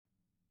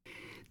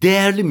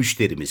Değerli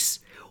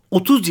müşterimiz,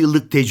 30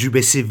 yıllık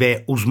tecrübesi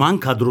ve uzman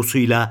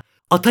kadrosuyla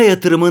Ata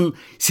Yatırım'ın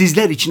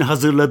sizler için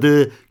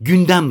hazırladığı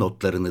gündem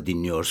notlarını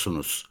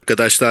dinliyorsunuz.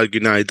 Arkadaşlar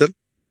günaydın.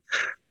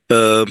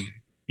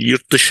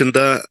 Yurt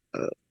dışında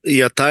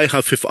yatay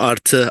hafif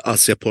artı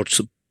Asya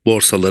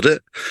borsaları,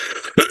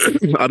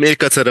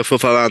 Amerika tarafı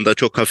falan da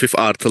çok hafif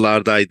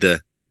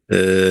artılardaydı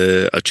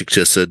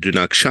açıkçası dün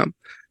akşam.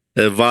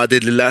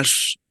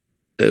 Vadeliler,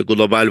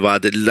 global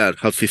vadeliler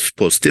hafif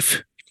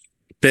pozitif.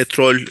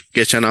 Petrol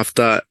geçen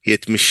hafta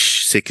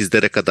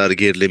 78'lere kadar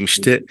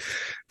gerilemişti.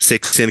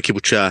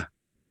 82,5'a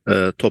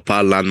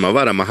toparlanma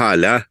var ama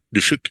hala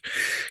düşük.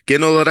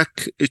 Genel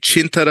olarak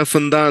Çin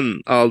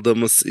tarafından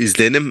aldığımız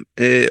izlenim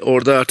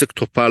orada artık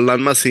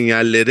toparlanma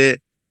sinyalleri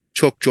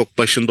çok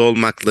başında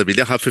olmakla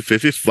bile hafif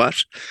hafif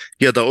var.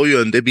 Ya da o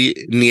yönde bir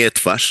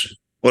niyet var.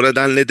 O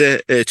nedenle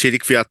de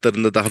çelik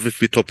fiyatlarında da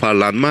hafif bir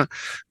toparlanma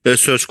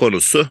söz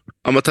konusu.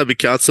 Ama tabii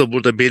ki asıl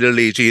burada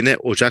belirleyici yine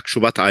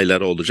Ocak-Şubat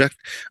ayları olacak.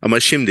 Ama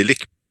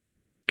şimdilik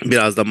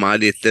biraz da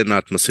maliyetlerin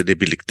artmasıyla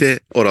birlikte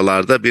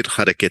oralarda bir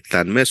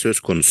hareketlenme söz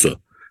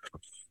konusu.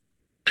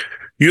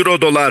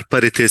 Euro dolar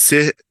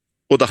paritesi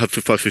o da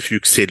hafif hafif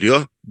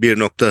yükseliyor.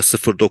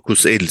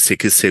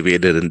 1.0958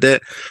 seviyelerinde.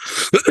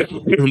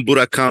 Bu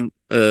rakam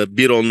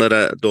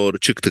 1.10'lara doğru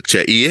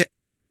çıktıkça iyi.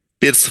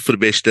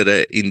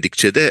 1.05'lere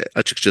indikçe de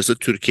açıkçası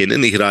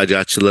Türkiye'nin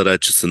ihracatçıları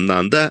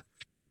açısından da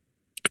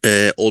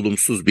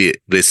olumsuz bir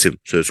resim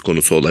söz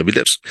konusu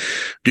olabilir.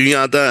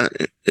 Dünyada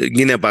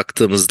yine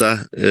baktığımızda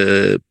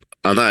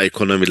ana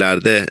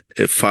ekonomilerde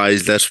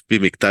faizler bir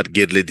miktar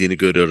gerilediğini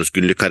görüyoruz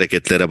günlük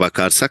hareketlere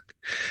bakarsak.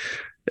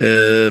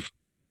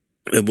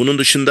 Bunun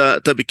dışında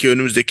tabii ki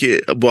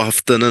önümüzdeki bu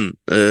haftanın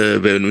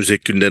ve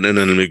önümüzdeki günlerin en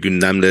önemli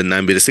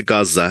gündemlerinden birisi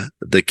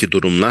Gazze'deki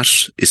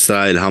durumlar.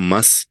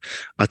 İsrail-Hamas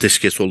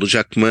ateşkes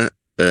olacak mı?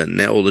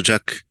 Ne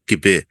olacak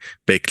gibi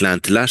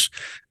beklentiler.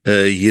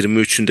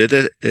 23'ünde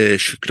de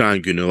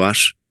Şükran Günü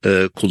var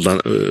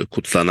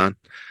kutlanan.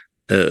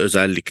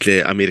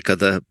 Özellikle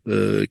Amerika'da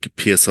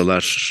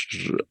piyasalar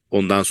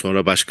ondan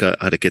sonra başka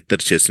hareketler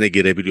içerisine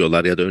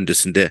girebiliyorlar ya da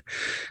öncesinde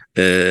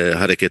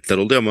hareketler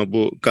oluyor ama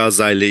bu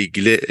Gazze ile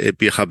ilgili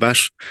bir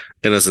haber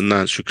en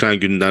azından Şükran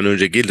Günü'nden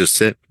önce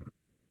gelirse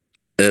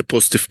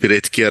pozitif bir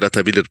etki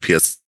yaratabilir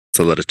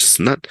piyasalar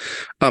açısından.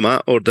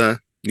 Ama orada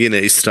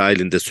yine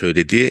İsrail'in de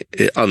söylediği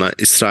ana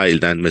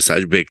İsrail'den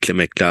mesaj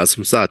beklemek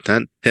lazım.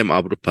 Zaten hem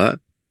Avrupa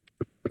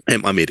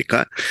hem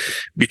Amerika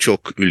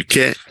birçok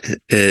ülke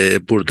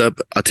burada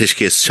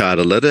ateşkes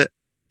çağrıları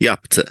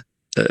yaptı.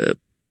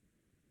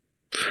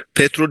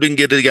 Petrolün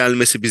geri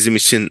gelmesi bizim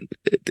için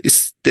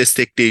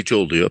destekleyici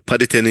oluyor.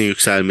 Paritenin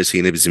yükselmesi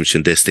yine bizim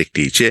için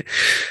destekleyici.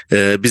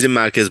 Bizim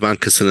Merkez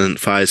Bankası'nın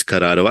faiz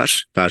kararı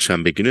var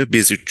Perşembe günü.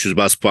 Biz 300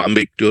 bas puan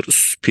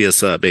bekliyoruz.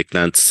 Piyasa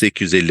beklentisi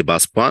 250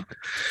 bas puan.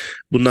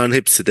 Bunların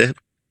hepsi de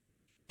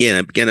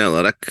yine genel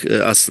olarak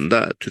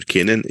aslında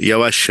Türkiye'nin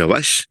yavaş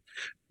yavaş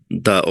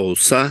da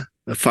olsa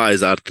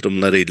faiz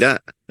artırımlarıyla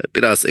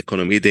biraz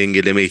ekonomiyi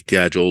dengeleme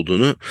ihtiyacı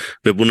olduğunu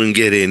ve bunun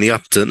gereğini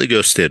yaptığını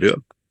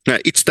gösteriyor.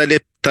 İç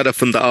talep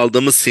tarafında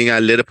aldığımız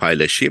sinyalleri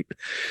paylaşayım.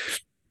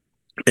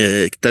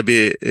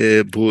 Tabii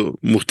bu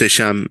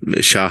muhteşem,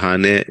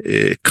 şahane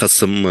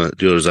Kasım mı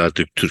diyoruz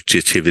artık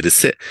Türkçe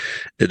çevirisi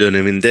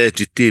döneminde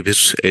ciddi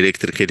bir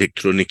elektrik,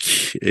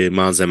 elektronik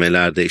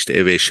malzemelerde işte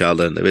ev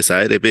eşyalarında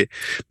vesaire bir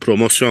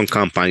promosyon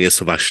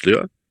kampanyası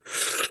başlıyor.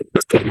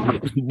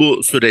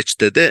 Bu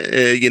süreçte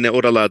de yine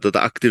oralarda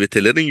da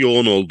aktivitelerin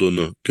yoğun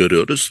olduğunu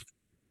görüyoruz.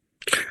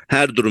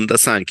 Her durumda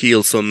sanki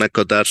yıl sonuna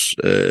kadar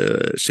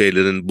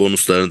şeylerin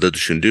bonuslarını da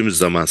düşündüğümüz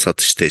zaman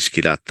satış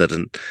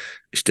teşkilatların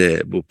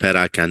işte bu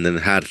perakendenin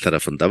her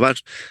tarafında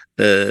var.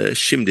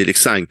 Şimdilik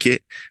sanki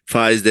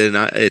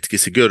faizlerin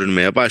etkisi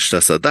görülmeye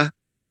başlasa da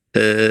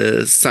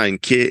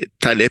sanki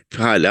talep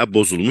hala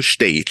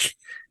bozulmuş değil.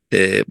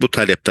 Bu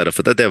talep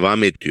tarafı da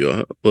devam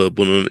ediyor.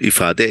 Bunu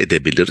ifade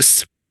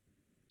edebiliriz.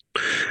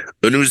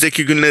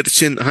 Önümüzdeki günler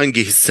için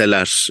hangi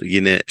hisseler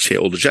yine şey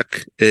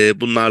olacak?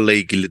 Bunlarla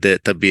ilgili de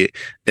tabii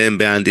en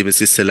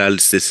beğendiğimiz hisseler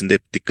listesinde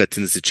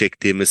dikkatinizi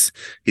çektiğimiz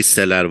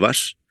hisseler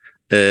var.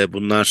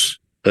 Bunlar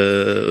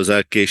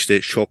özellikle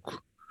işte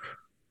Şok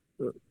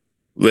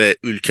ve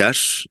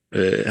Ülker.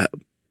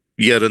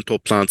 Yarın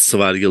toplantısı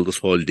var Yıldız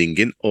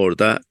Holding'in.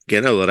 Orada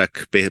genel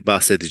olarak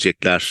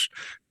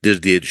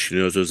bahsedeceklerdir diye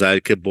düşünüyoruz.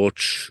 Özellikle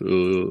borç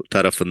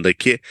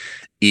tarafındaki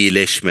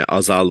iyileşme,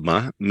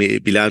 azalma,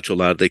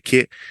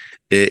 bilançolardaki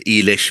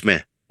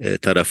iyileşme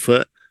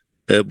tarafı.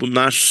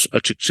 Bunlar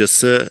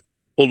açıkçası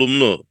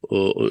olumlu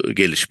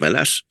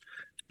gelişmeler.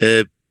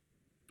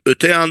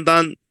 Öte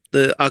yandan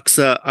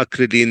Aksa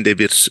Akrilik'in de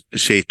bir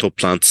şey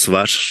toplantısı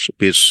var.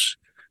 Bir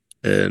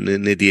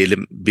ne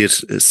diyelim bir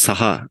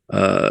saha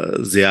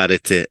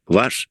ziyareti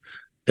var.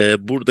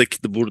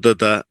 Burada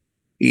da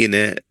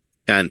yine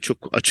yani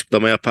çok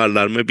açıklama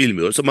yaparlar mı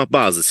bilmiyoruz ama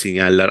bazı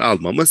sinyaller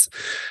almamız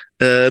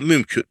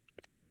mümkün.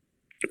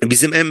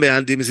 Bizim en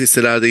beğendiğimiz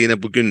hisselerde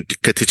yine bugün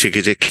dikkati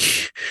çekecek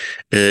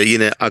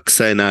yine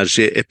Aksa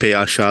Enerji epey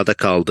aşağıda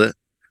kaldı.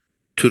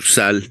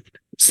 Türksel,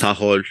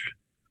 Sahol,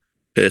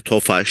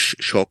 Tofaş,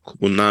 Şok,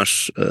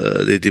 bunlar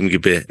dediğim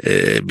gibi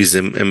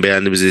bizim en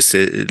beğendiğimiz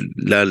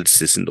hisseler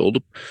listesinde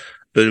olup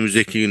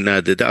önümüzdeki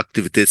günlerde de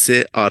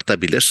aktivitesi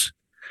artabilir.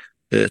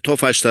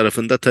 Tofaş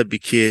tarafında tabii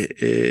ki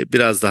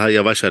biraz daha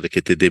yavaş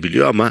hareket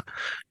edebiliyor ama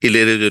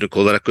ileri dönük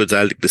olarak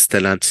özellikle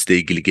Stellantis ile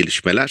ilgili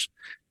gelişmeler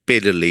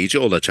belirleyici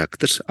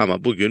olacaktır.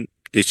 Ama bugün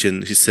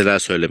için hisseler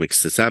söylemek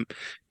istesem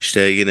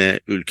işte yine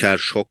Ülker,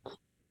 Şok,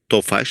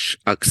 Tofaş,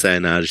 Aksa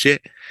Enerji,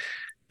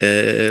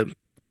 e,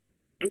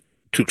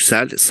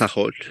 Türksel,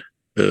 Sahol,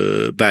 e,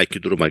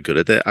 belki duruma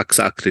göre de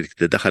Aksa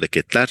Akrilik'te de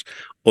hareketler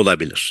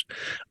olabilir.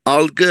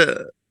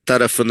 Algı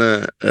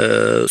tarafını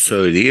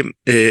söyleyeyim.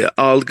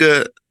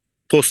 Algı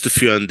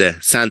pozitif yönde,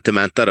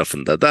 sentiment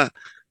tarafında da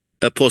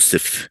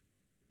pozitif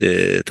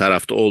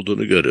tarafta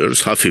olduğunu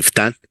görüyoruz.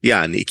 Hafiften,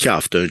 yani 2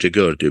 hafta önce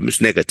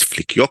gördüğümüz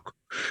negatiflik yok.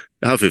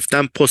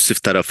 Hafiften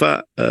pozitif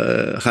tarafa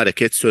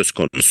hareket söz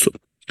konusu.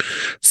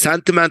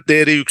 Sentiment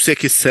değeri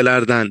yüksek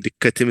hisselerden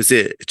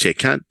dikkatimizi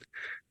çeken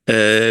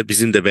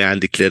bizim de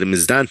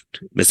beğendiklerimizden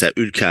mesela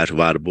Ülker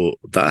var, bu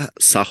da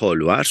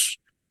Sahol var,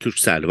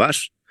 Türksel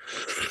var.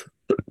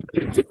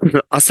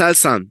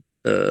 Aselsan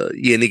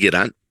yeni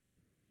giren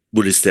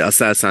bu listeye.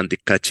 Aselsan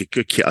dikkat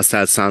çekiyor ki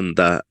Aselsan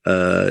da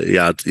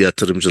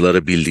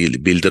yatırımcıları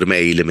bildirme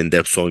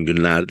eğiliminde son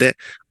günlerde,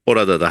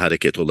 orada da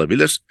hareket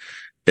olabilir.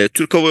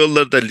 Türk Hava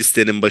Yolları da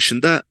listenin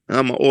başında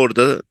ama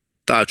orada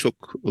daha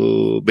çok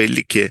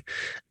belli ki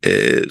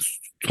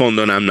son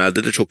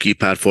dönemlerde de çok iyi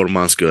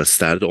performans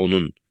gösterdi.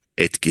 Onun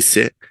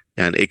etkisi,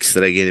 yani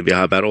ekstra yeni bir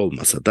haber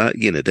olmasa da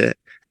yine de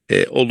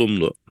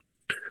olumlu.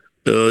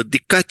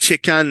 Dikkat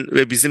çeken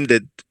ve bizim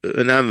de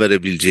önem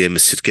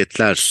verebileceğimiz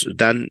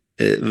şirketlerden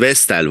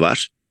Vestel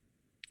var.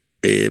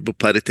 Bu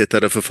parite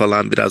tarafı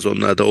falan biraz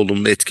onlara da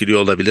olumlu etkiliyor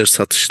olabilir.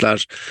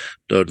 Satışlar,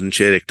 4.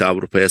 çeyrekte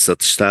Avrupa'ya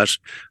satışlar,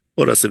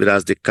 orası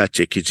biraz dikkat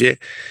çekici.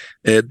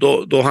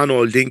 Doğan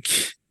Holding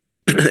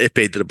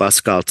epeydir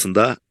baskı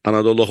altında.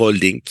 Anadolu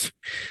Holding,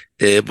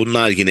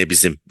 bunlar yine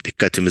bizim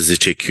dikkatimizi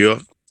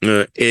çekiyor.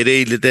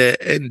 Ereğli'de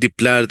en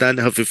diplerden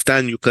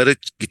hafiften yukarı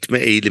gitme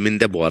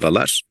eğiliminde bu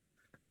aralar.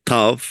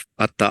 TAV,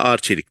 hatta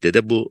Arçelik'te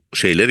de bu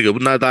şeyleri görüyor.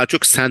 Bunlar daha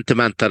çok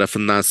sentiment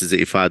tarafından size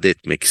ifade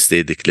etmek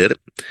istediklerim.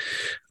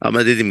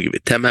 Ama dediğim gibi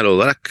temel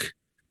olarak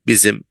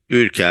bizim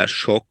Ülker,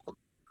 Şok,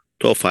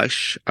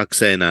 Tofaş,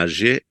 Aksa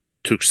Enerji,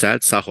 Türksel,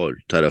 Sahol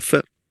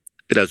tarafı,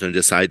 biraz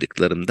önce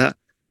saydıklarımda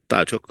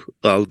daha çok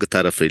algı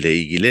tarafıyla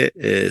ilgili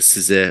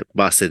size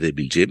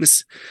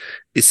bahsedebileceğimiz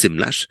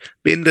isimler.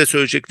 Benim de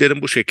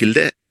söyleyeceklerim bu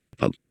şekilde.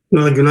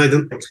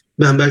 Günaydın.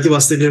 Ben belki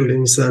bahsedebilirim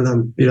benim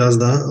hisselerden biraz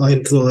daha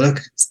ayrıntılı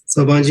olarak.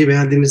 Sabancı'yı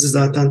beğendiğimizi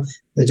zaten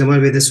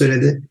Cemal Bey de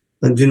söyledi.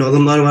 Yani dün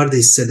alımlar vardı,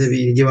 hissede bir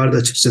ilgi vardı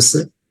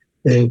açıkçası.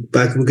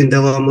 Belki bugün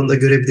devamında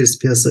görebiliriz.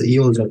 Piyasa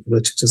iyi olacaktır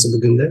açıkçası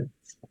bugün de.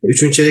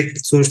 Üçüncü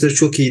çeyrek sonuçları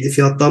çok iyiydi.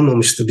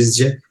 Fiyatlanmamıştı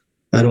bizce.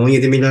 Yani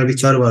 17 milyar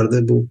bir kar vardı.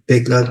 Bu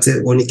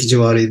beklenti 12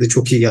 civarıydı.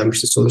 Çok iyi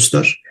gelmişti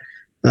sonuçlar.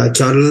 Yani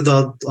karlılığı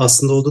da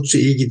aslında oldukça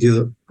iyi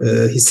gidiyor.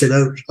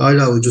 Hisseler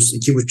hala ucuz.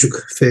 2,5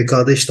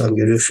 FK'da işlem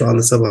görüyor şu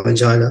anda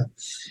Sabancı hala.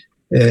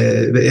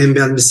 Ve en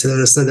beğendiğim hisseler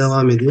arasında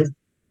devam ediyor.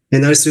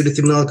 Enerji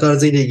üretiminin halka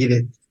arzı ile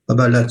ilgili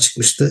haberler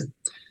çıkmıştı.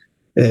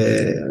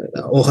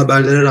 O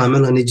haberlere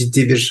rağmen hani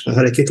ciddi bir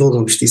hareket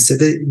olmamıştı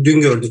hissede.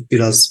 Dün gördük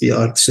biraz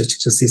bir artış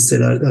açıkçası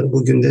hisselerden.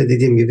 Bugün de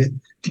dediğim gibi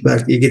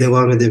belki ilgi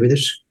devam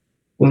edebilir.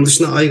 Onun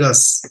dışında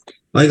Aygaz.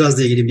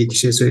 Aygaz'la ilgili bir iki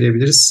şey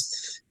söyleyebiliriz.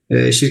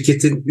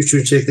 Şirketin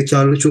 3. çeyrekte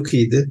karlılığı çok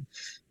iyiydi.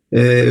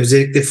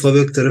 Özellikle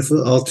FAVÖK tarafı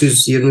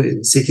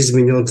 628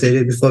 milyon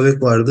TL bir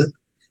FAVÖK vardı.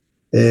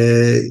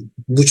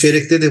 Bu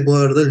çeyrekte de bu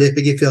arada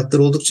LPG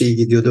fiyatları oldukça iyi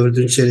gidiyor.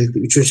 4. çeyrekte,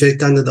 3.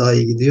 çeyrekten de daha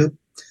iyi gidiyor.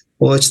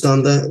 O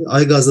açıdan da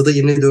Aygaz'da da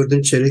yine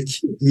 4.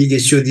 çeyrek iyi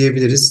geçiyor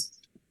diyebiliriz.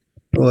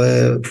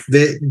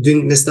 Ve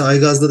dün mesela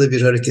Aygaz'da da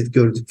bir hareket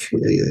gördük.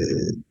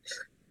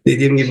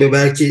 Dediğim gibi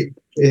belki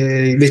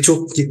ve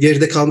çok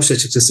geride kalmış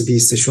açıkçası bir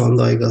hisse şu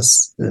anda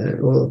Aygaz.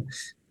 O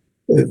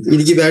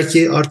ilgi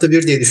belki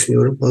artabilir diye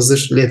düşünüyorum.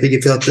 Hazır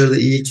LPG fiyatları da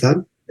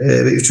iyiyken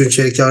ve 3.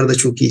 çeyrek karı da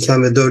çok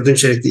iyiyken ve 4.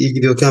 çeyrekte iyi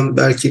gidiyorken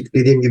belki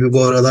dediğim gibi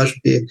bu aralar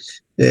bir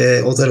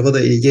o tarafa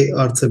da ilgi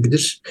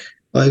artabilir.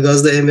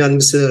 Aygaz'da en beğendiğim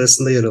hisseler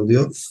arasında yer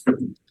alıyor.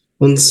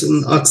 Onun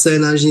dışında Aksa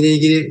Enerji ile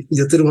ilgili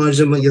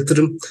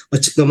yatırım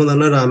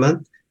açıklamalarına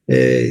rağmen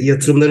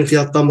yatırımların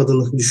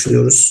fiyatlanmadığını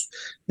düşünüyoruz.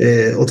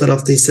 O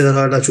tarafta hisseler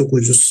hala çok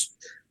ucuz.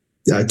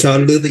 Yani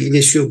karlılığı da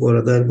iyileşiyor bu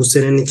arada. Bu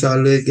senenin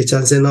karlılığı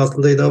geçen senenin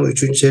altındaydı ama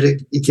 3.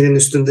 çeyrek 2'nin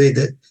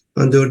üstündeydi.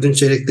 Yani 4.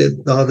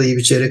 çeyrekte daha da iyi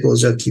bir çeyrek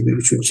olacak gibi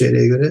 3.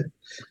 çeyreğe göre.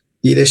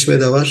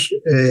 İyileşme de var.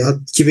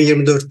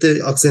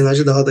 2024'te Aksa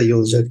Enerji daha da iyi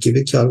olacak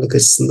gibi karlılık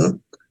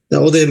açısından.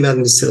 Yani o da en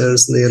beğendiğim hisseler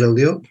arasında yer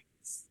alıyor.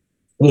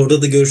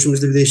 Orada da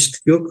görüşümüzde bir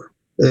değişiklik yok.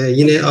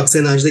 Yine Aksa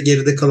Enerji'de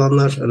geride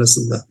kalanlar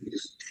arasında.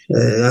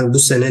 Yani bu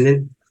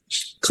senenin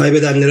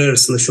kaybedenleri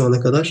arasında şu ana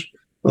kadar.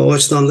 O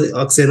açıdan da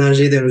Aksa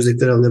Enerji'ye de önümüzdeki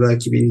dönemde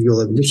belki bir ilgi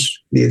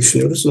olabilir diye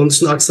düşünüyoruz. Onun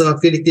dışında Aksa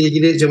Akrilik'le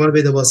ilgili Cemal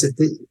Bey de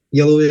bahsetti.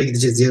 Yalova'ya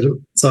gideceğiz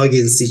yarın sağ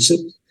gezisi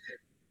için.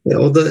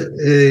 O da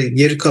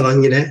geri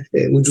kalan yine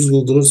ucuz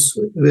bulduğumuz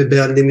ve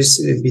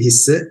beğendiğimiz bir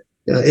hisse.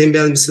 Yani en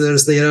beğendiğim hisseler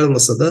arasında yer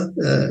almasa da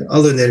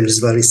al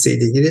önerimiz var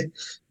hisseyle ilgili.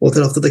 O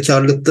tarafta da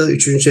karlılıkta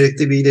 3.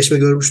 çeyrekte bir iyileşme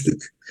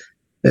görmüştük.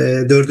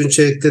 4.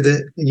 çeyrekte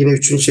de yine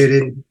 3.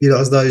 çeyreğin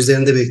biraz daha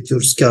üzerinde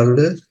bekliyoruz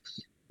karlılığı.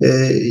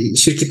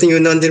 Şirketin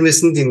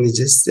yönlendirmesini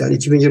dinleyeceğiz. Yani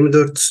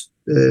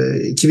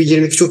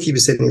 2022 çok iyi bir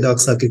seneydi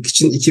aksaklık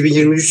için.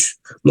 2023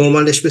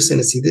 normalleşme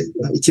senesiydi.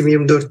 Yani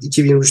 2024,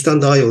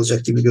 2023'ten daha iyi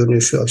olacak gibi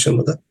görünüyor şu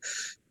aşamada.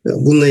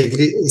 Bununla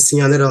ilgili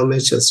sinyaller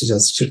almaya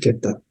çalışacağız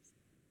şirketten.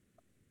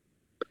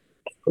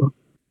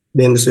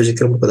 Benim de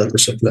söyleyeceklerim bu kadar.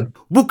 Teşekkürler.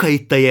 Bu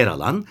kayıtta yer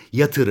alan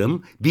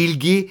yatırım,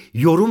 bilgi,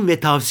 yorum ve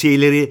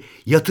tavsiyeleri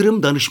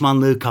yatırım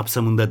danışmanlığı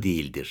kapsamında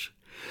değildir.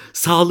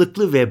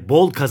 Sağlıklı ve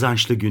bol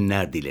kazançlı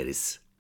günler dileriz.